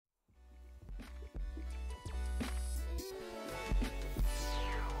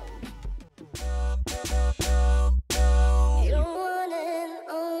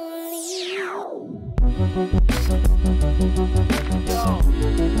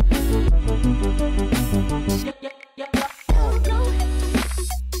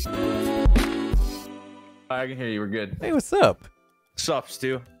I can hear you. We're good. Hey, what's up? What's up,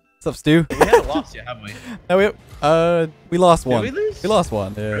 Stu? What's up, Stu? We haven't lost yet, have we? No, we lost one. Did we lose? We lost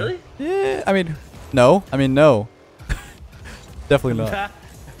one. Yeah. Really? Yeah. I mean, no. Definitely not.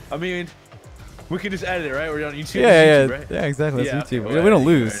 I mean, we can just edit it, right? We're on YouTube. Yeah, YouTube, right? yeah, exactly. That's YouTube. Okay, We don't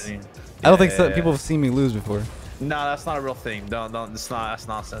lose. Yeah, I don't think people have seen me lose before. Nah, that's not a real thing. Don't. That's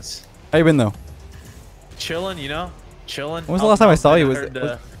nonsense. How you been though? Chilling, you know. Chilling. When was the last time I saw you?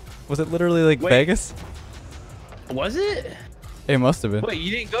 Was it literally like Vegas? Was it? It must have been. Wait,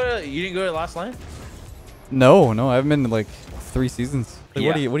 you didn't go to Last Land? No, I haven't been in like 3 seasons. Like,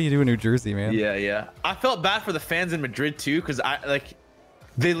 Yeah. what do you do in New Jersey, man? Yeah. I felt bad for the fans in Madrid too, because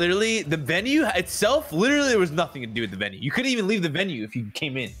they literally, the venue itself, literally there was nothing to do with the venue. You couldn't even leave the venue if you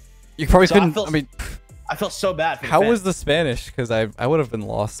came in. You probably couldn't. I mean, I felt so bad for the how fans. was the Spanish? Because I would have been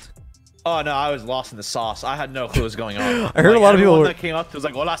lost. Oh no, I was lost in the sauce. I had no clue what was going on. I heard a lot of people that came up to was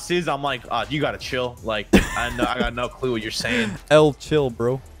like, "Hola, Sizz." I'm like, you gotta chill. Like, I got no clue what you're saying. El chill,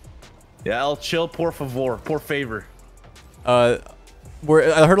 bro. Yeah, el chill, por favor, por favor. I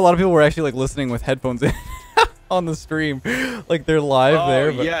heard a lot of people were actually like listening with headphones in on the stream, like they're live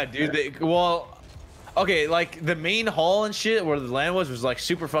there. But Yeah, dude. Okay, like the main hall and shit where the land was like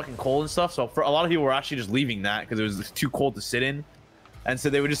super fucking cold and stuff. So for a lot of people were actually just leaving that because it was too cold to sit in. And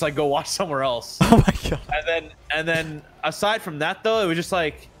so they would just like go watch somewhere else. Oh my god. And then aside from that though, it was just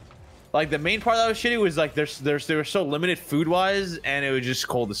like the main part that was shitty was like they were so limited food wise, and it was just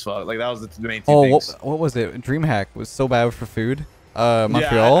cold as fuck. Like that was the main two things. What was it? DreamHack was so bad for food.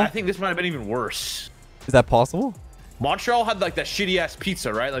 Montreal. Yeah, I think this might have been even worse. Is that possible? Montreal had like that shitty ass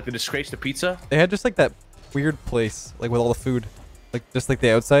pizza, right? Like the disgrace to pizza. They had just like that weird place, like with all the food, like just like the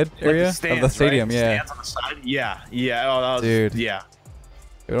outside area the stands, of the stadium. Right? Yeah. Stands on the side. Yeah. Oh, that was, dude. Yeah.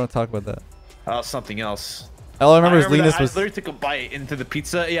 We don't talk about that. That was something else. All I remember is Linus was. I literally took a bite into the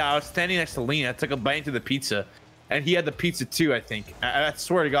pizza. Yeah, I was standing next to Lena. I took a bite into the pizza, and he had the pizza too. I think. I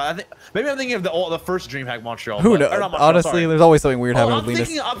swear to God. maybe I'm thinking of the first DreamHack Montreal. Who knows? Honestly, there's always something weird happening with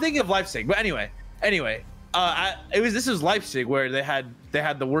Linus. I'm thinking of Leipzig. But anyway. This was Leipzig where they had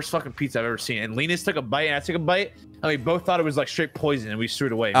the worst fucking pizza I've ever seen. And Linus took a bite, and I took a bite. And we both thought it was like straight poison, and we threw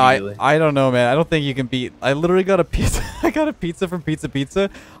it away immediately. I don't know, man. I don't think you can beat. I literally got a pizza. I got a pizza from Pizza.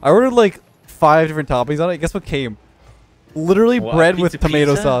 I ordered like 5 different toppings on it. Guess what came? Literally bread with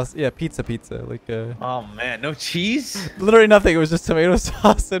tomato sauce. Yeah, pizza. Like oh man, no cheese? Literally nothing. It was just tomato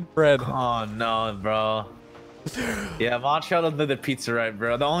sauce and bread. Oh no, bro. Yeah, Montreal doesn't do the pizza right,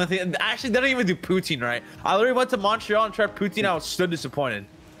 bro. The only thing, actually, they don't even do poutine right. I literally went to Montreal and tried poutine. I was so disappointed.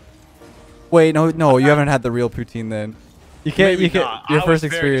 Wait, no, you haven't had the real poutine then. You can't. Your first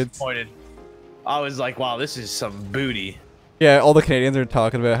experience. I was like, wow, this is some booty. Yeah, all the Canadians are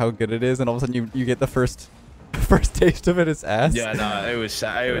talking about how good it is, and all of a sudden you get the first taste of it. It's ass. Yeah, no, it was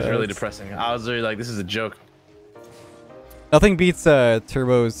really depressing. I was really like, this is a joke. Nothing beats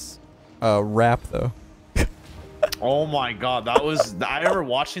Turbo's rap though. Oh my god, that was. I remember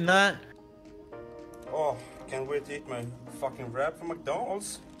watching that. Oh, can't wait to eat my fucking wrap from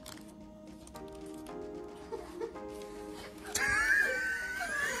McDonald's.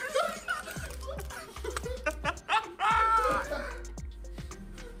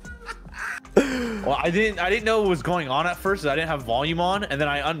 Well, I didn't know what was going on at first. I didn't have volume on, and then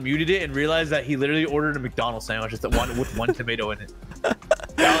I unmuted it and realized that he literally ordered a McDonald's sandwich with one tomato in it.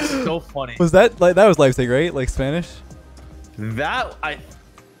 That was so funny. Was that like that was Leipzig, right? Like Spanish? That I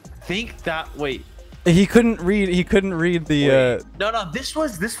think that wait. He couldn't read the No, this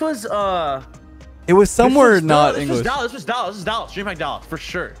was it was somewhere not English. This was Dallas, DreamHack Dallas for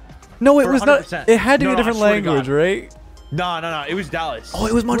sure. No, it was not. It had to be a different language, right? No, it was Dallas. Oh,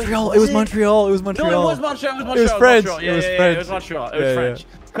 it was Montreal. It was Montreal. No, it was Montreal. It was French. It was French. It was Montreal. It was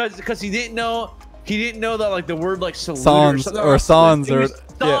French. Because he didn't know that like the word like salute sans or sans.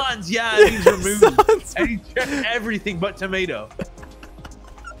 Yeah, and he's removed. And he checked everything but tomato.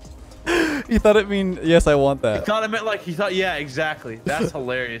 He thought it mean yes, I want that. He thought it meant like yeah, exactly. That's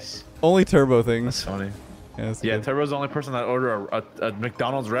hilarious. Only Turbo things. That's funny. Yeah, Turbo's the only person that ordered a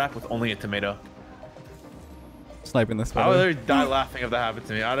McDonald's wrap with only a tomato. Sniping this. I would literally die laughing if that happened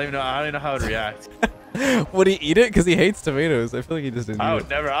to me. I don't even know how I'd react. Would he eat it? Because he hates tomatoes. I feel like he just didn't. I would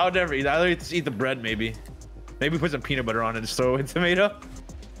never eat. I'd just eat the bread maybe. Maybe put some peanut butter on it and just throw in tomato.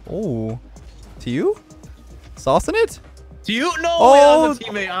 Oh, to you? Sauce in it? To you? No, oh, I'm the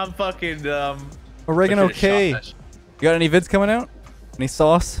teammate. I'm fucking oregano K. You got any vids coming out? Any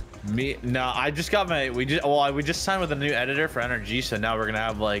sauce? Me? No, I just got we just signed with a new editor for NRG, so now we're gonna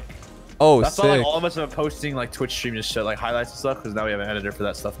have like. Oh, that's sick. why like, all of us have been posting like Twitch stream just shit like highlights and stuff because now we have an editor for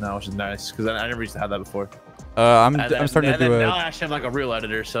that stuff now, which is nice because I never used to have that before. I'm starting to do now I actually have like a real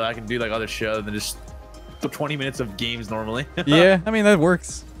editor, so I can do like other shit other than just 20 minutes of games normally. Yeah, I mean that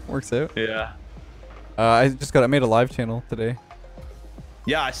works. Works out. Yeah. I made a live channel today.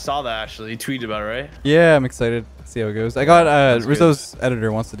 Yeah, I saw that actually. You tweeted about it, right? Yeah, I'm excited to see how it goes. I got Rizzo's good.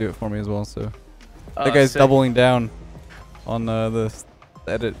 editor wants to do it for me as well, so that guy's sick. doubling down on the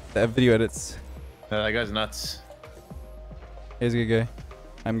video edits. Yeah, that guy's nuts. He's a good guy.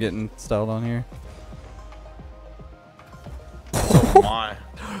 I'm getting styled on here. Oh my.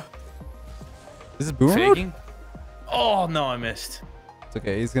 Is this boomer mode? Faking? Oh no, I missed. It's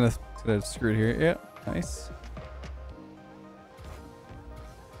okay. He's gonna screw it here. Yeah, nice.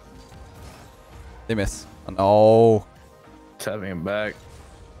 They miss. Oh no. Tapping him back.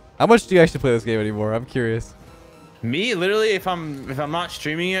 How much do you actually play this game anymore? I'm curious. Me, literally, if I'm not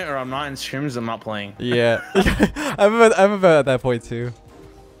streaming it or I'm not in streams, I'm not playing. Yeah, I'm about at that point too.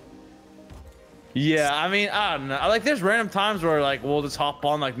 Yeah, I mean, I don't know. Like, there's random times where like we'll just hop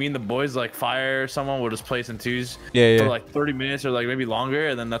on, like me and the boys, like fire someone. We'll just play some twos. Yeah. For like 30 minutes or like maybe longer,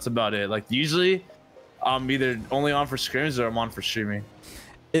 and then that's about it. Like usually, I'm either only on for scrims or I'm on for streaming.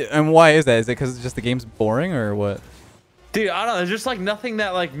 And why is that? Is it because it's just the game's boring or what? Dude, I don't know. There's just like nothing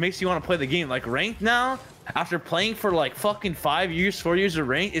that like makes you want to play the game. Like ranked now, after playing for like fucking 4 years of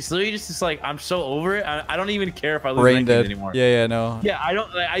ranked, it's literally just like I'm so over it. I don't even care if I lose ranked anymore. Yeah, no. Yeah, I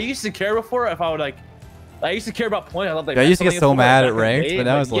don't. Like, I used to care before if I would like. I used to care about points. I thought like. I used to get so mad at ranked, but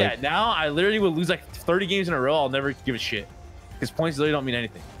now it's like. Yeah, now I literally would lose like 30 games in a row. I'll never give a shit because points literally don't mean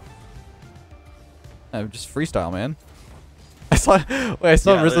anything. Just freestyle, man. I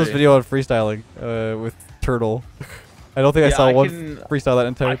saw Rizzo's video on freestyling with Turtle. I don't think I saw one freestyle that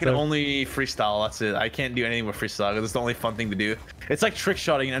entire time. I can only freestyle. That's it. I can't do anything with freestyle because it's the only fun thing to do. It's like trick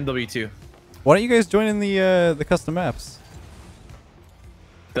shotting in MW2. Why don't you guys join in the custom maps?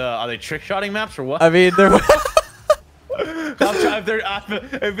 Are they trick shotting maps or what? I mean, they're.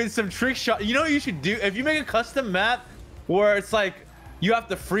 If it's some trick shot, you know what you should do? If you make a custom map where it's like you have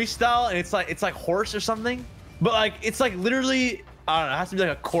to freestyle and it's like horse or something, but like it's like literally I don't know. It has to be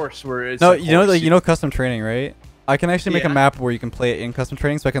like a course where it's. No, like you know custom training, right? I can actually make a map where you can play it in custom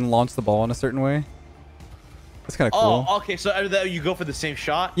training, so I can launch the ball in a certain way. That's kind of cool. Oh, okay. So you go for the same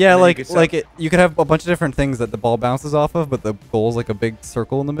shot. Yeah, you could have a bunch of different things that the ball bounces off of, but the goal's like a big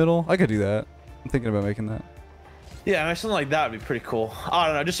circle in the middle. I could do that. I'm thinking about making that. Yeah, I mean, something like that would be pretty cool. I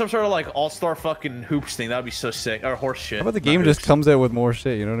don't know, just some sort of like all-star fucking hoops thing. That would be so sick. Or horse shit. How about the game just comes out with more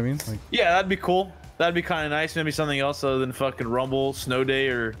shit? You know what I mean? Like, yeah, that'd be cool. That'd be kind of nice. Maybe something else other than fucking Rumble, Snow Day,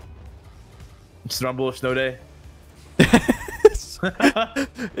 or Rumble or Snow Day.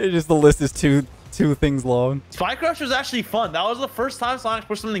 Just the list is two things long. Spy Crush was actually fun. That was the first time Sonic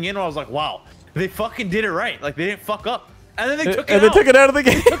put something in where I was like, wow, they fucking did it right. Like they didn't fuck up. And then they took it out. And they took it out of the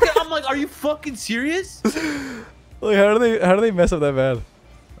game. I'm like, are you fucking serious? Like, how do they mess up that bad?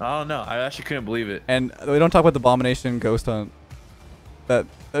 I don't know. I actually couldn't believe it. And we don't talk about the Abomination Ghost Hunt. Have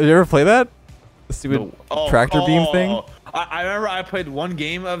you ever played that? The stupid tractor beam thing? I remember I played one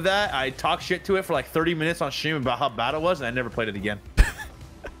game of that. I talked shit to it for like 30 minutes on stream about how bad it was, and I never played it again.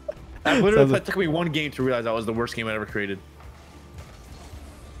 It took me one game to realize that was the worst game I ever created.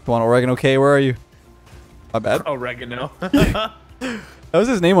 Come on, Oregano K, where are you? My bad. Oregano. That was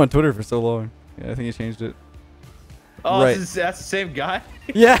his name on Twitter for so long. Yeah, I think he changed it. Oh, right. That's the same guy?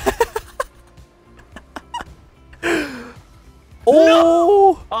 Yeah.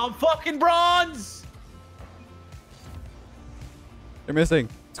 Oh! No! I'm fucking bronze! They're missing.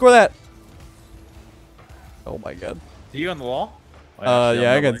 Score that! Oh my god. Are you on the wall?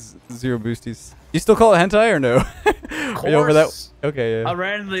 Yeah, I got 0 boosties. You still call it hentai or no? Of course. Are you over that? Okay, yeah.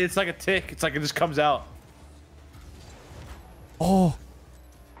 Randomly, it's like a tick. It's like it just comes out. Oh.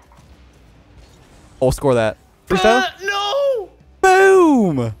 Oh, score that. Freestyle? No!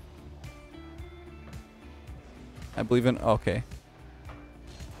 Boom! I believe in... Okay.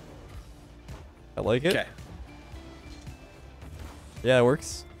 I like it. Okay. Yeah, it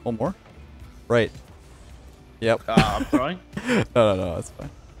works. One more. Right. Yep. I'm throwing? No, that's fine.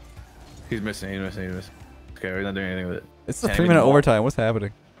 He's missing. Okay, we're not doing anything with it. It's a 3-minute overtime. What's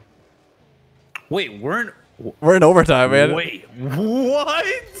happening? Wait, we're in overtime, man. Wait, what?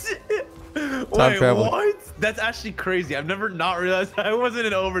 Time travel. What? That's actually crazy. I've never not realized I wasn't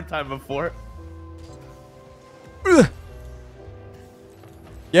in overtime before.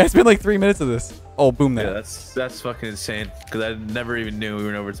 Yeah, it's been like 3 minutes of this. Oh, boom that. Yeah, that's fucking insane. Because I never even knew we were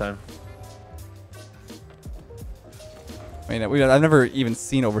in overtime. I mean, I've never even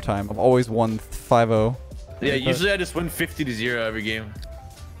seen overtime. I've always won 5-0. Yeah, usually I just win 50-0 every game.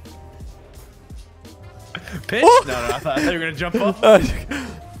 Pitch? Oh! No, I thought you were gonna jump up. I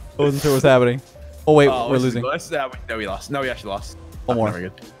wasn't sure what's happening. Oh wait, we're losing. No, we lost. No, we actually lost. One more. Very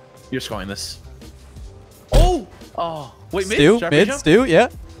good. You're scoring this. Oh, wait, Stew, mid, stew, yeah.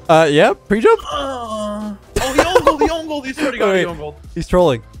 Yeah, pre-jump. Oh, he own gold, he own gold. He's already got he own gold. He's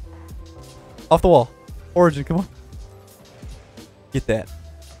trolling. Off the wall. Origin, come on. Get that.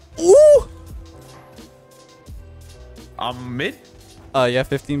 Ooh! I'm mid? Yeah,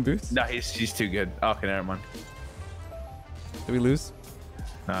 15 boosts. No, he's too good. Okay, never mind. Did we lose?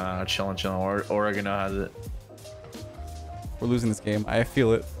 Nah, chilling. Oregon has it. We're losing this game. I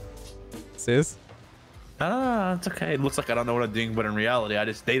feel it. Sizz? It's okay. It looks like I don't know what I'm doing, but in reality,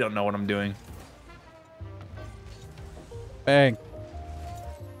 they don't know what I'm doing. Bang.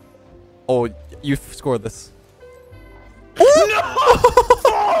 Oh, you scored this. No!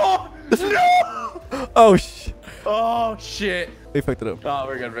 Oh, no! Oh, shit. Oh, shit. We picked it up. Oh,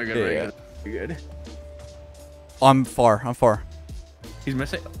 we're good. We're good. I'm far. He's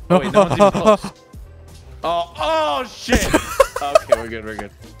missing. Oh, wait, no one's even close. Oh, shit. Okay, we're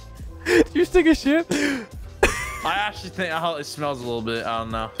good. Did you stick a shit? I actually think how it smells a little bit. I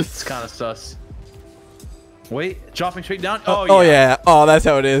don't know. It's kind of sus. Wait, dropping straight down. Oh yeah. Oh, that's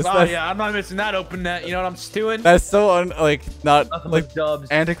how it is. Oh yeah, I'm not missing that open net. You know what I'm stewing? That's so not like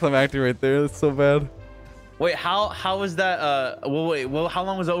dubs. anticlimactic right there. That's so bad. Wait, how was that? Well, how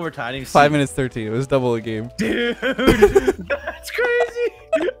long was overtime? I didn't see. 5 minutes 13. It was double a game. Dude, that's crazy.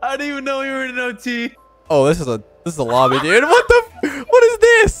 I didn't even know we were in an OT. Oh, this is a lobby, dude. What is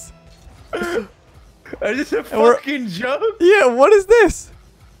this? Is this a fucking joke? Yeah, what is this?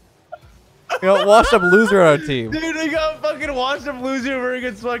 We got washed up loser on our team. Dude, we got fucking washed up loser over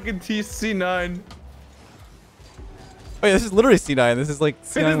against fucking TC9. Wait, this is literally C9. This is like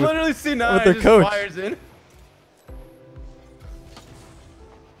C9 It is literally C9 with their just coach. fires in.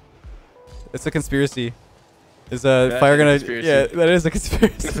 It's a conspiracy. Is Fire gonna? Yeah, that is a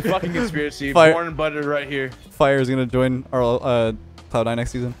conspiracy. It's a fucking conspiracy. Fire, Born and buttered right here. Fire is gonna join our CLOUD9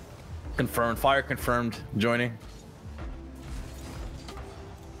 next season. Confirmed. Fire confirmed joining.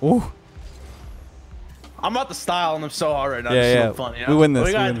 Ooh. I'm about to style on them so hard right now. Yeah, it's yeah. So fun, you know? We win this.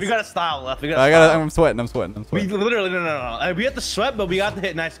 We got to style left. We got. I'm sweating. We literally no. We have to sweat, but we got to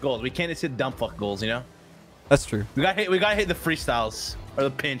hit nice goals. We can't just hit dumb fuck goals, you know. That's true. We got to hit the freestyles or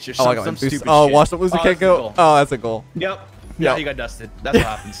the pinch or some stupid shit. Watch the loser can't go. Oh, that's a goal. Yep. Yeah, he got dusted. That's what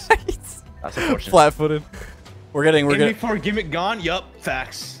happens. That's unfortunate. Flat-footed. We're getting. Before gimmick gone. Yup.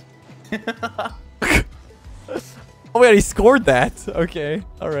 Facts. Oh wait, he scored that. Okay.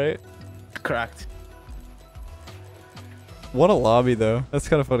 All right. Correct. What a lobby though. That's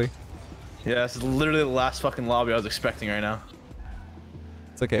kind of funny. Yeah, this is literally the last fucking lobby I was expecting right now.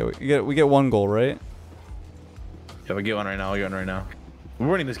 It's okay. We get one goal, right? Yeah, we get one right now. We're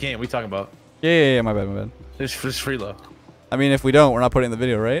winning this game. What are you talking about? Yeah. My bad. It's free low. I mean, if we don't, we're not putting it in the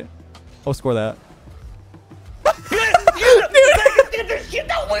video, right? Oh, score that. Get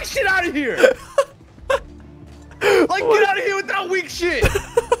that weak shit out of here! Like, get out of here with that weak shit!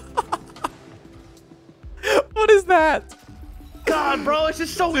 What is that? God, bro, it's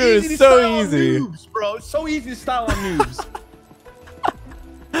just so Dude, easy to so style easy. on noobs, bro. It's so easy to style on noobs.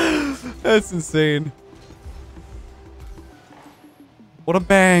 That's insane. What a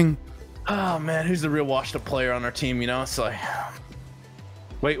bang. Oh, man, who's the real washed-up player on our team, you know? It's like...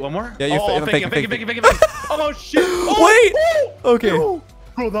 Wait, one more? Yeah, you're fake. Oh, shit! Oh, wait! Oh, okay. No.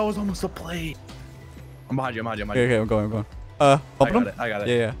 Bro, that was almost a play. I'm behind you. Okay, I'm going. Bumping him? I got it.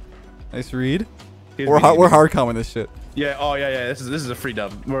 Yeah. Nice read. We're hard comming this shit. Yeah, This is a free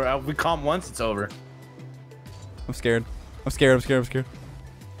dub. We calm once, it's over. I'm scared. I'm scared.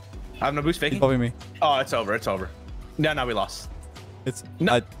 I have no boost faking. He's bumping me. Oh, it's over. No, we lost. It's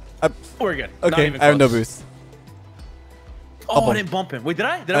no. We're good. Okay, I have no boost. Oh, I didn't bump him. Wait, did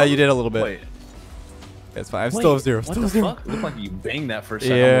I? You did a little bit. Wait. It's fine. I'm still 0. What the fuck? It looked like you banged that for a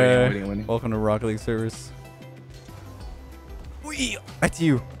second. Yeah. I'm waiting. Welcome to Rocket League servers. Back to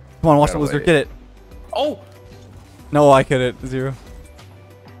you. Come on, watch the loser. Get it. Oh. No, I get it. 0.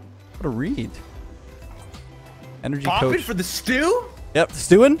 What a read. Energy Popping coach. for the stew? Yep,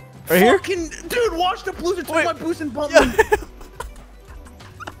 stewing. Right here. Dude, watch the loser took my boost and bumped me.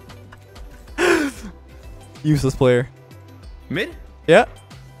 Useless player. Mid? Yeah.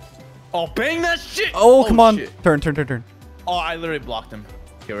 Oh, bang that shit. Oh, come on. Shit. Turn. Oh, I literally blocked him.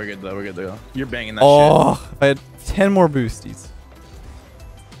 Okay, we're good though. You're banging that shit. Oh, if I had 10 more boosties.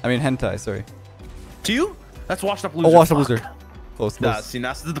 I mean, hentai, sorry. To you? That's washed up loser. Oh, washed up loser. Close. Nah, see,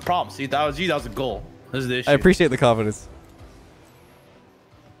 that's the problem. See, that was you. That was a goal. This is the issue. I appreciate the confidence.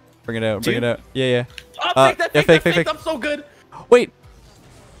 Bring it out. Yeah. Oh, fake. I'm so good. Wait.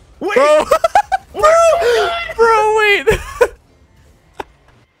 Bro. Bro, wait.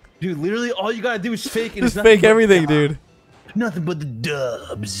 Dude, literally all you gotta do is fake it. Just fake everything, dude. Nothing but the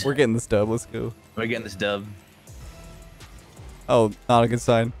dubs. We're getting this dub. Let's go. We're getting this dub. Oh, not a good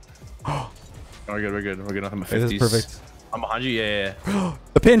sign. We're good. We're good. We're good. I'm at 50s. This is perfect. I'm behind you. Yeah.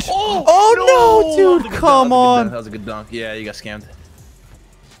 The pinch. Oh, Oh no, dude! Come on. That was a good dunk. Yeah, you got scammed.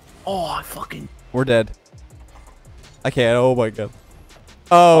 Oh, I fucking. We're dead. I can't. Oh my god.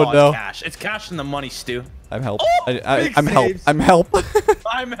 Oh no. It's cash. It's cash in the money, Stu. I'm help. Oh, I'm help. saves. I'm help.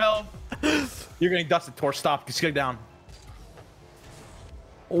 I'm help. You're getting dusted. Tor, stop. Just get down.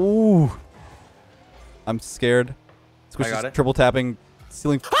 Ooh. I'm scared. Squish I got is it. triple tapping,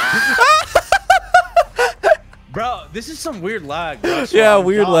 stealing. Bro, this is some weird lag. Bro. Yeah,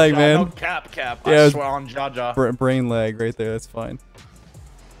 weird lag, man. No cap. Yeah, I swear on Jaja. Brain lag right there. That's fine.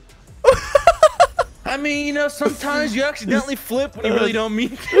 I mean, you know, sometimes you accidentally flip when you really don't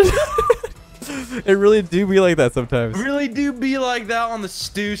mean to. It really do be like that sometimes. Really do be like that on the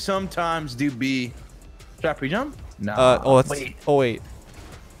Stu. Sometimes do be. Should I pre-jump? No. Oh, that's. Wait. Oh wait.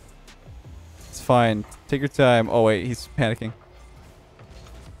 It's fine. Take your time. Oh wait, he's panicking.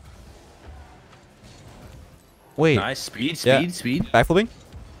 Wait. Nice. Speed. Backflipping?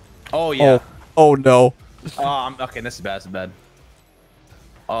 Oh, yeah. Oh no. Okay, this is bad. This is bad.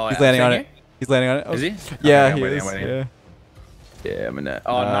 Oh, He's yeah. landing on it. He's landing on it. Oh. Is he? Yeah, Okay, he I'm is. waiting. Yeah. Yeah, I'm in that.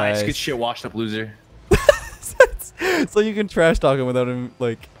 Oh, nice. Nice. Good shit. Washed up loser. So you can trash talk him without him,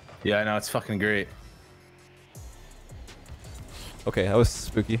 like. Yeah, I know. It's fucking great. Okay, that was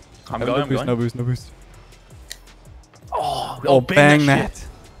spooky. I'm No going. boost, no boost, no boost. Oh, bang that. Shit.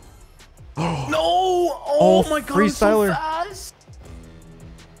 No! Oh my god, freestyler. I'm so fast.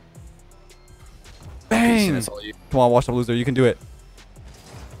 Bang! That's all you. Come on, washed up loser. You can do it.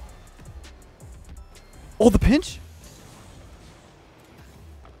 Oh, the pinch?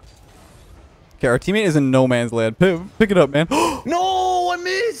 Okay, our teammate is in no man's land. Pick it up, man. No, I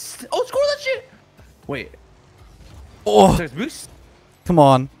missed. Oh, score that shit. Wait. Oh, There's boost. come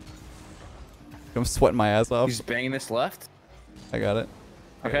on. I'm sweating my ass off. He's banging this left. I got it.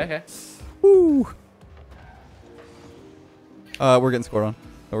 Okay. Woo. We're getting scored on.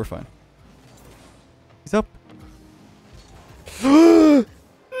 Oh, we're fine. He's up. No!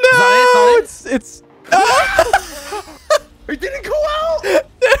 It's It didn't go out.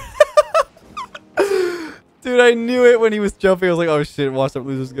 Dude, I knew it when he was jumping. I was like, oh shit, watch up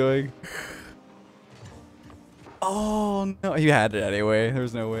losers going. Oh no, he had it anyway. There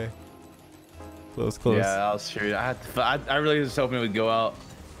was no way. Close. Yeah, that was true. I really was hoping it would go out.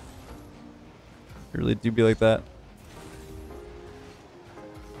 It really do be like that.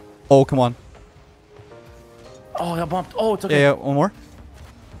 Oh, come on. Oh, I got bumped. Oh, it's okay. Yeah, one more.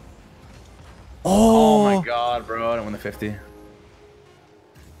 Oh my god, bro. I don't win the 50.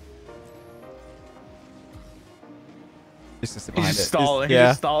 Just to sit He's behind just it. stalling. Yeah. He's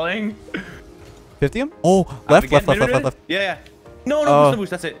just stalling. 50 him? Oh, left. Yeah. No,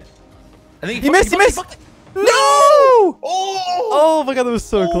 boost. That's it. I think he missed. No! Oh my god, that was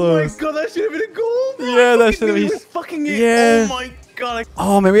so close. Oh my god, that should have been a goal, bro. Yeah, that should have been. Fucking it. Yeah. Oh my god.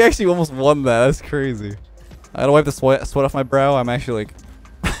 Oh man, we actually almost won that. That's crazy. I gotta wipe the sweat off my brow. I'm actually like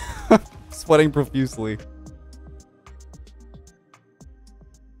sweating profusely.